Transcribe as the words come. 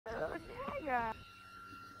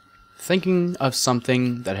Thinking of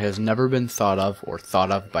something that has never been thought of or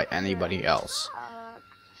thought of by anybody else.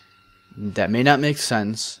 That may not make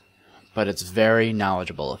sense, but it's very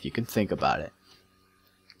knowledgeable if you can think about it.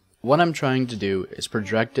 What I'm trying to do is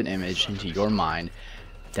project an image into your mind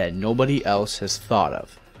that nobody else has thought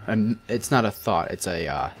of. And it's not a thought, it's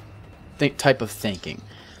a type of thinking.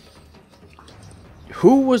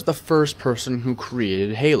 Who was the first person who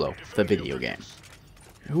created Halo, the video game?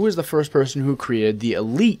 Who was the first person who created the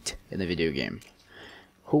Elite in the video game?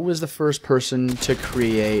 Who was the first person to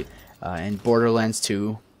create, in Borderlands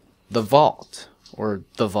 2, the Vault, or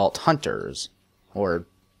the Vault Hunters, or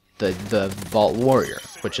the Vault Warrior,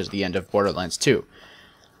 which is the end of Borderlands 2?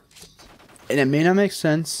 And it may not make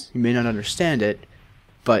sense, you may not understand it,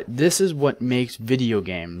 but this is what makes video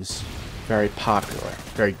games very popular.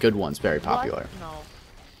 Very good ones, very popular.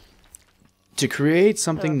 To create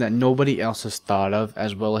something that nobody else has thought of,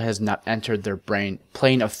 as well as not entered their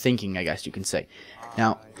plane of thinking, I guess you can say.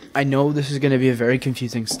 Now, I know this is going to be a very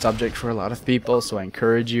confusing subject for a lot of people, so I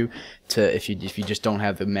encourage you to, if you just don't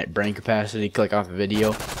have the brain capacity, click off the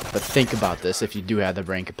video. But think about this if you do have the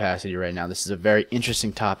brain capacity right now. This is a very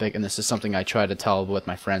interesting topic, and this is something I try to tell with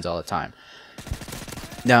my friends all the time.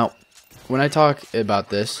 Now, when I talk about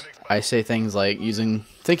this, I say things like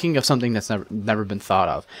thinking of something that's never been thought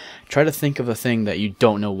of. Try to think of a thing that you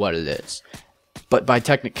don't know what it is. But by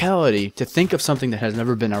technicality, to think of something that has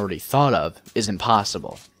never been already thought of is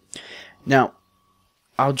impossible. Now,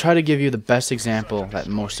 I'll try to give you the best example that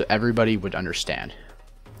most everybody would understand.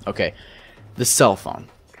 Okay, the cell phone.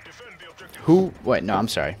 Wait, no, I'm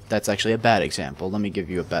sorry. That's actually a bad example. Let me give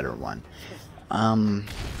you a better one.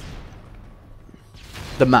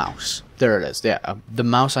 The mouse. There it is. Yeah, the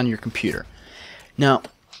mouse on your computer. Now,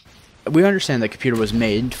 we understand that computer was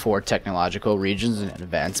made for technological regions and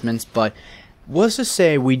advancements, but what's to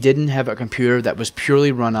say we didn't have a computer that was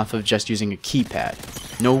purely run off of just using a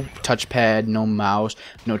keypad? No touchpad, no mouse,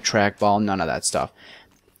 no trackball, none of that stuff.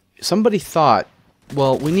 Somebody thought,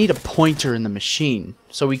 well, we need a pointer in the machine,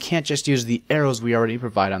 so we can't just use the arrows we already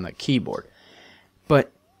provide on the keyboard.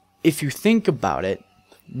 But if you think about it,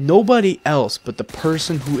 nobody else but the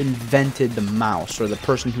person who invented the mouse, or the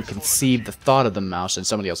person who conceived the thought of the mouse that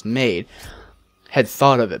somebody else made, had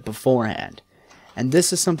thought of it beforehand. And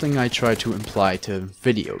this is something I try to imply to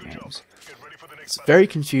video games. It's very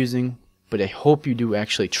confusing, but I hope you do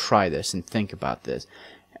actually try this and think about this.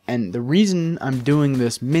 And the reason I'm doing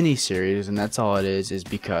this mini-series, and that's all it is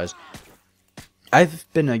because I've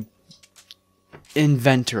been a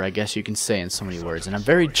inventor, I guess you can say in so many words, and I'm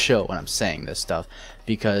very chill when I'm saying this stuff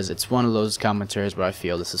because it's one of those commentaries where I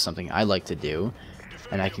feel this is something I like to do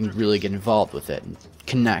and I can really get involved with it and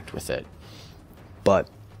connect with it. But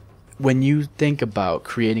when you think about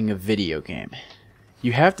creating a video game,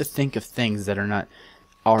 you have to think of things that are not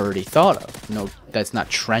already thought of. No, that's not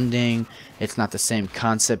trending, it's not the same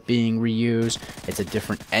concept being reused, it's a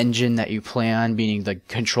different engine that you play on, meaning the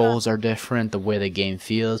controls are different, the way the game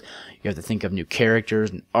feels. You have to think of new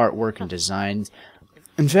characters and artwork and designs.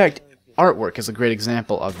 In fact, artwork is a great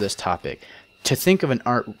example of this topic. To think of an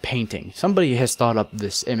art painting, somebody has thought up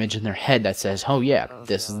this image in their head that says, oh yeah,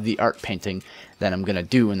 this is the art painting that I'm gonna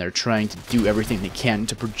do, and they're trying to do everything they can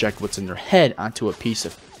to project what's in their head onto a piece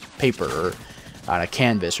of paper or on a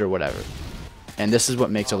canvas or whatever. And this is what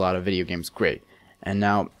makes a lot of video games great. And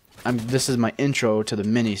now, this is my intro to the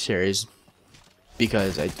mini-series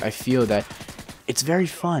because I feel that it's very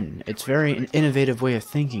fun. It's very an innovative way of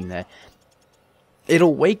thinking that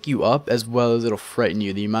it'll wake you up as well as it'll frighten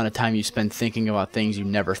you, the amount of time you spend thinking about things you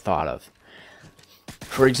never thought of.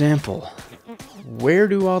 For example, where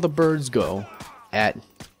do all the birds go at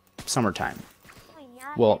summertime?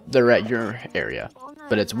 Well, they're at your area,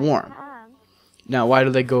 but it's warm. Now, why do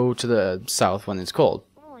they go to the south when it's cold?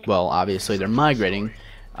 Well, obviously they're migrating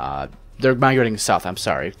south, I'm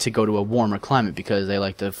sorry, to go to a warmer climate because they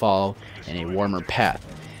like to follow in a warmer path.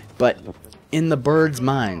 But in the birds'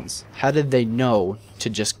 minds, how did they know to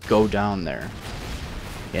just go down there?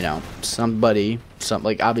 You know,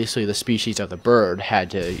 like obviously the species of the bird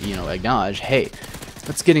had to, you know, acknowledge, hey,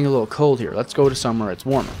 it's getting a little cold here, let's go to somewhere it's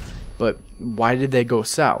warmer. But why did they go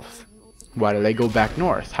south? Why did they go back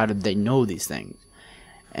north? How did they know these things?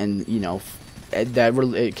 And, you know,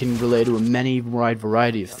 it can relate to a wide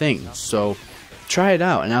variety of things. So try it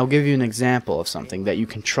out, and I'll give you an example of something that you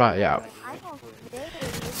can try out.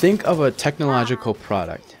 Think of a technological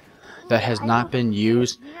product that has not been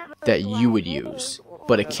used that you would use,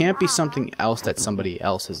 but it can't be something else that somebody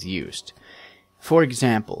else has used. For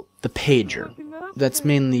example, the pager. That's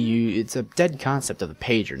mainly it's a dead concept of the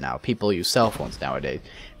pager now. People use cell phones nowadays,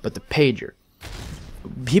 but the pager.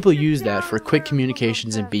 people use that for quick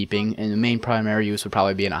communications and beeping, and the main primary use would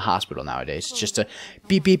probably be in a hospital nowadays. It's just a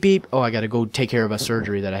beep, beep, beep. Oh, I gotta go take care of a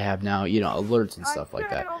surgery that I have now. You know, alerts and stuff like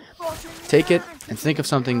that. Take it and think of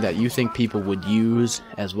something that you think people would use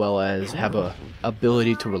as well as have a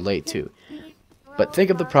ability to relate to. But think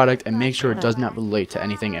of the product and make sure it does not relate to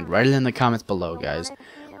anything, and write it in the comments below, guys.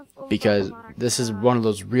 Because this is one of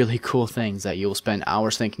those really cool things that you'll spend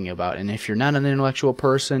hours thinking about, and if you're not an intellectual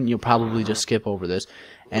person, you'll probably just skip over this.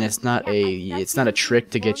 And it's not a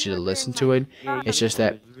trick to get you to listen to it. It's just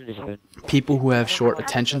that people who have short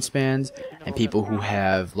attention spans and people who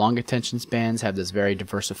have long attention spans have this very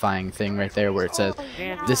diversifying thing right there where it says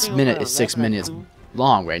this minute is 6 minutes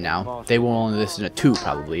long right now. They will only listen to 2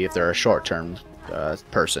 probably if they're a short-term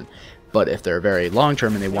person. But if they're very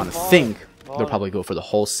long-term and they want to think, they'll probably go for the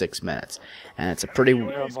whole 6 minutes. And it's a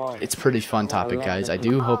pretty fun topic, guys. I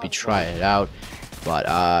do hope you try it out.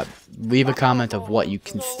 But leave a comment of what you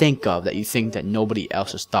can think of that you think that nobody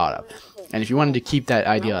else has thought of. And if you wanted to keep that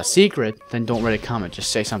idea a secret, then don't write a comment.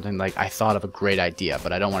 Just say something like, I thought of a great idea,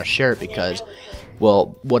 but I don't want to share it because,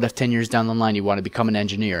 well, what if 10 years down the line you want to become an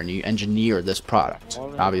engineer and you engineer this product?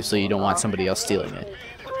 Obviously, you don't want somebody else stealing it.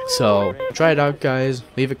 So, try it out, guys.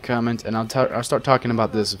 Leave a comment, and I'll start talking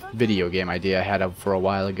about this video game idea I had for a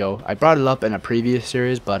while ago. I brought it up in a previous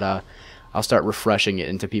series, but I'll start refreshing it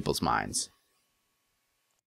into people's minds.